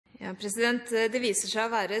Det viser seg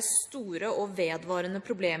å være store og vedvarende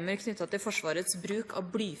problemer knyttet til Forsvarets bruk av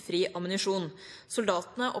blyfri ammunisjon.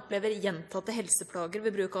 Soldatene opplever gjentatte helseplager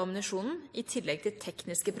ved bruk av ammunisjonen, i tillegg til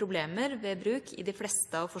tekniske problemer ved bruk i de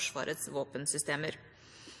fleste av Forsvarets våpensystemer.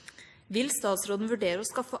 Vil statsråden vurdere å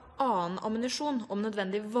skaffe annen ammunisjon, om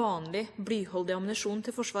nødvendig vanlig blyholdig ammunisjon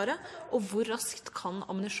til Forsvaret, og hvor raskt kan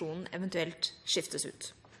ammunisjonen eventuelt skiftes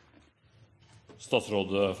ut?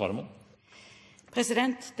 Statsråd Faremo.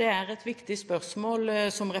 Det et viktig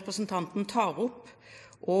spørsmål som representanten tar opp,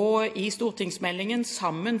 og i stortingsmeldingen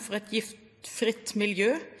 «Sammen for et giftfritt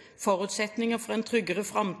miljø, forutsetninger for en tryggere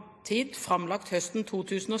fremtid», framlagt høsten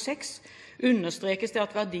 2006, understrekes det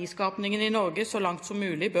at verdiskapningen i Norge så langt som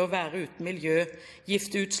mulig bør være uten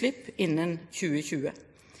miljøgiftutslipp innen 2020.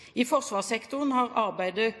 I forsvarssektoren har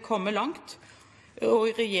arbeidet kommet langt,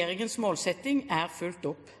 og regjeringens målsetting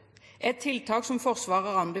fulgt opp. Et tiltak som Forsvaret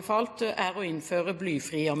har anbefalt å innføre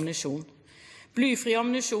blyfri ammunisjon. Blyfri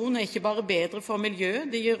ammunisjon ikke bare bedre for miljøet,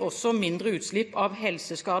 det gir også mindre utslipp av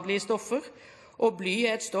helseskadelige stoffer, og bly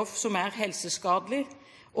et stoff som helseskadelig,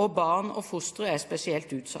 og barn og fostre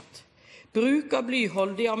spesielt utsatt. Bruk av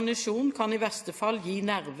blyholdig ammunisjon kan i verste fall gi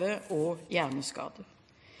nerve- og hjerneskader.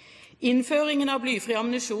 Innføringen av blyfri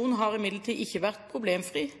ammunisjon har imidlertid ikke vært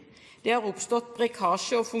problemfri. Det har oppstått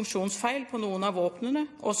brekkasje og funksjonsfeil på noen av våpnene,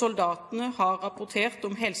 og soldatene har rapportert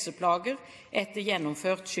om helseplager etter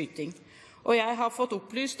gjennomført skyting. Og jeg har fått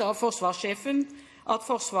opplyst av forsvarssjefen at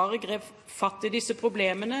Forsvaret grep fatt i disse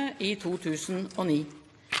problemene i 2009.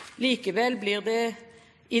 Likevel blir det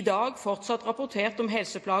i dag fortsatt rapportert om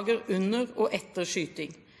helseplager under og etter skyting.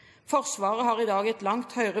 Forsvaret har i dag et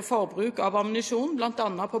langt høyere forbruk av ammunisjon, blant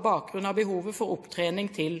annet på bakgrunn av behovet for opptrening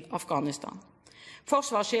til Afghanistan.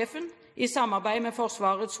 Forsvarssjefen, i samarbeid med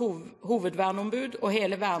Forsvarets hovedverneombud og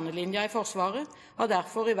hele vernelinja i Forsvaret, har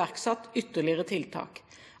derfor iverksatt ytterligere tiltak.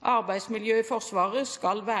 Arbeidsmiljøet i Forsvaret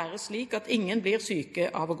skal være slik at ingen blir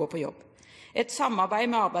syke av å gå på jobb. Et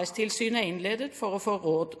samarbeid med Arbeidstilsynet innledet for å få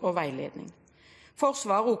råd og veiledning.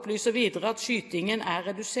 Forsvaret opplyser videre at skytingen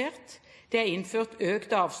redusert, det innført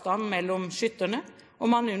økt avstand mellom skytterne, og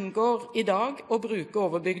man unngår i dag å bruke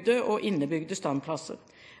overbygde og innebygde standplasser.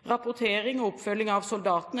 Rapportering og oppfølging av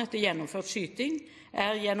soldatene etter gjennomført skyting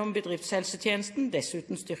gjennom bedriftshelsetjenesten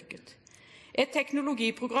dessuten styrket. Et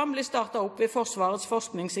teknologiprogram ble startet opp ved Forsvarets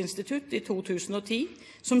forskningsinstitutt i 2010,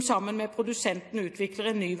 som sammen med produsenten utvikler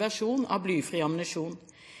en ny versjon av blyfri ammunisjon.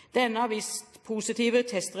 Denne har vist positive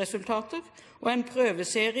testresultater, og en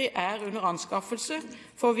prøveserie under anskaffelse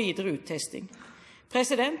for videre uttesting.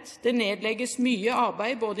 Det nedlegges mye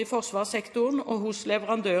arbeid både i forsvarssektoren og hos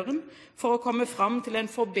leverandøren for å komme fram til en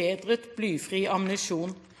forbedret blyfri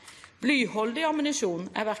ammunisjon. Blyholdig ammunisjon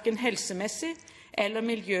hverken helsemessig eller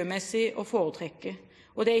miljømessig å foretrekke,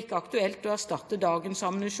 og det ikke aktuelt å erstatte dagens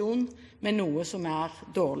ammunisjon med noe som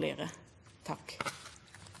dårligere. Takk.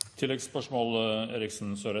 Tilleggsspørsmål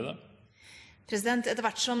Eriksen, Søreide. Etter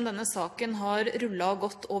hvert som denne saken har rullet og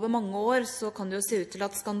gått over mange år, så kan det jo se ut til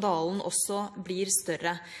at skandalen også blir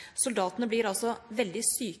større. Soldatene blir altså veldig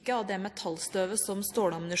syke av det metallstøvet som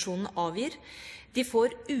stålammunisjonen avgir. De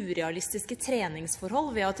får urealistiske treningsforhold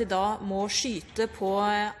ved at de da må skyte på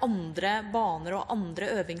andre baner og andre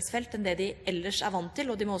øvingsfelt enn det de ellers vant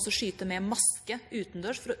til, og de må også skyte med maske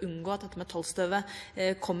utendørs for å unngå at dette metallstøvet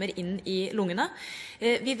kommer inn i lungene.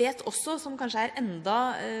 Vi vet også, som kanskje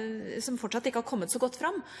som fortsatt ikke har kommet så godt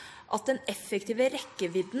fram, at den effektive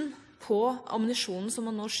rekkevidden på ammunisjonen som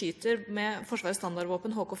man nå skyter med Forsvarets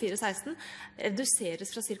standardvåpen HK416 reduseres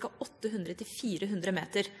fra ca. 800 til 400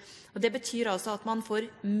 meter. Og det betyr altså at man får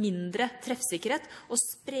mindre treffsikkerhet, og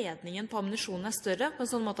spredningen på ammunisjonen større, på en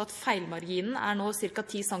sånn måte at feilmarginen nå ca.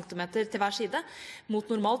 10 cm til hver side, mot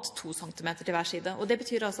normalt 2 cm til hver side. Og det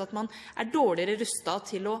betyr altså at man dårligere rustet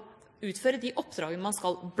til å utføre de oppdragene man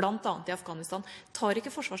skal, blant annet i Afghanistan. Tar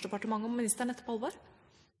ikke Forsvarsdepartementet og ministeren dette på alvor?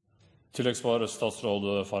 Tilleggsvar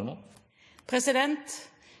statsråd Faremo.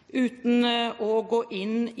 Uten å gå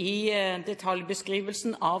inn i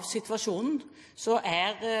detaljbeskrivelsen av situasjonen, så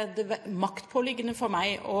det maktpåliggende for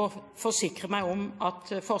meg å forsikre meg om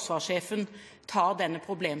at forsvarssjefen tar denne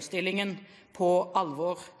problemstillingen på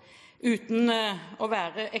alvor. Uten å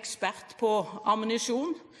være ekspert på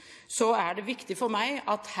ammunisjon, så det viktig for meg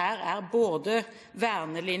at her både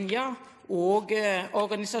vernelinja og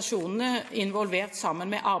organisasjonene involvert sammen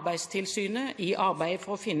med Arbeidstilsynet i arbeidet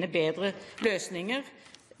for å finne bedre løsninger.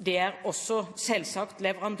 Det også selvsagt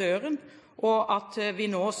leverandøren, og at vi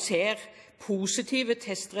nå ser positive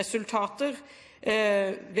testresultater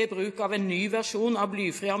ved bruk av en ny versjon av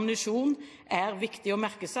blyfri ammunisjon viktig å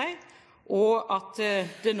merke seg. og at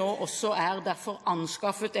det nå også derfor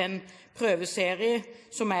anskaffet en prøveserie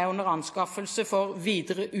som under anskaffelse for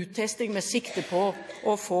videre uttesting med sikte på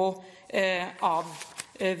å få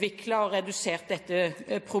avviklet og redusert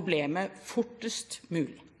dette problemet fortest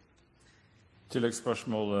mulig.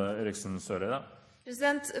 Tilleggsspørsmål Eriksen Søreide.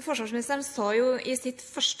 Forsvarsministeren sa jo i sitt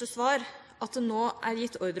første svar at det nå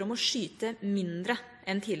gitt ordre om å skyte mindre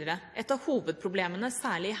enn tidligere. Et av hovedproblemene,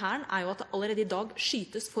 særlig i Hæren, jo at det allerede i dag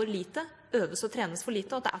skytes for lite, øves og trenes for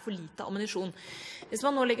lite, og at det for lite ammunisjon. Hvis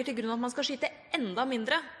man nå legger til grunn at man skal skyte enda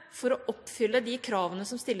mindre for å oppfylle de kravene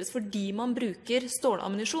som stilles fordi man bruker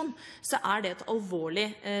stålammunisjon, så det et alvorlig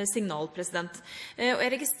signal, Og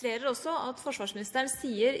jeg registrerer også at forsvarsministeren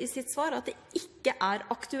sier i sitt svar at det ikke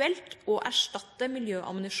aktuelt å erstatte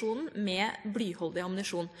miljøammunisjonen med blyholdig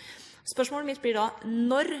ammunisjon. Spørsmålet mitt blir da,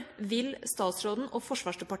 når vil statsråden og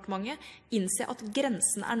Forsvarsdepartementet innse at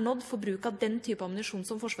grensen nådd for bruk av den type ammunisjon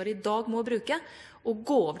som Forsvaret i dag må bruke, og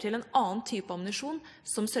gå over til en annen type ammunisjon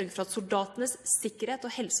som sørger for at soldatenes sikkerhet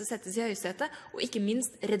og helse settes i høysetet, og ikke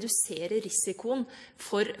minst redusere risikoen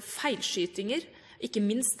for feilskytinger, ikke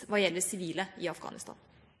minst hva gjelder sivile i Afghanistan?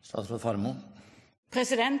 Statsråd Faremo.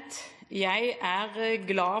 Jeg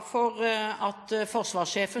glad for at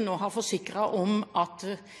forsvarssjefen nå har forsikret om at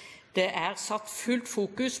det satt fullt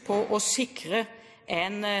fokus på å sikre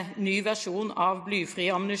en ny versjon av blyfri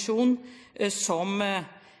ammunisjon som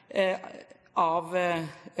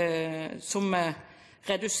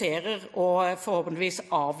reduserer og forhåpentligvis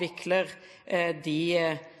avvikler de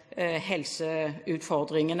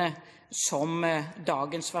helseutfordringene som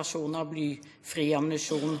dagens versjon av blyfri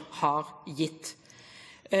ammunisjon har gitt.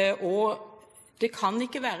 Og det kan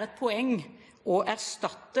ikke være et poeng å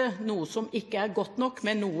erstatte noe som ikke godt nok,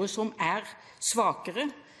 med noe som svakere.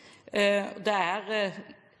 Det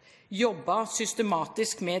jobbet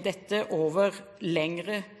systematisk med dette over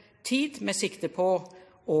lengre tid, med sikte på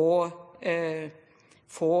å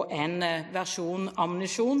få en versjon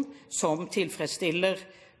ammunisjon som tilfredsstiller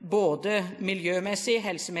både miljømessige,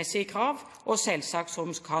 helsemessige krav, og selvsagt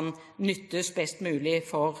som kan nyttes best mulig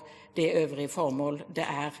for det øvrige formål det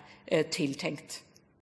tiltenkt.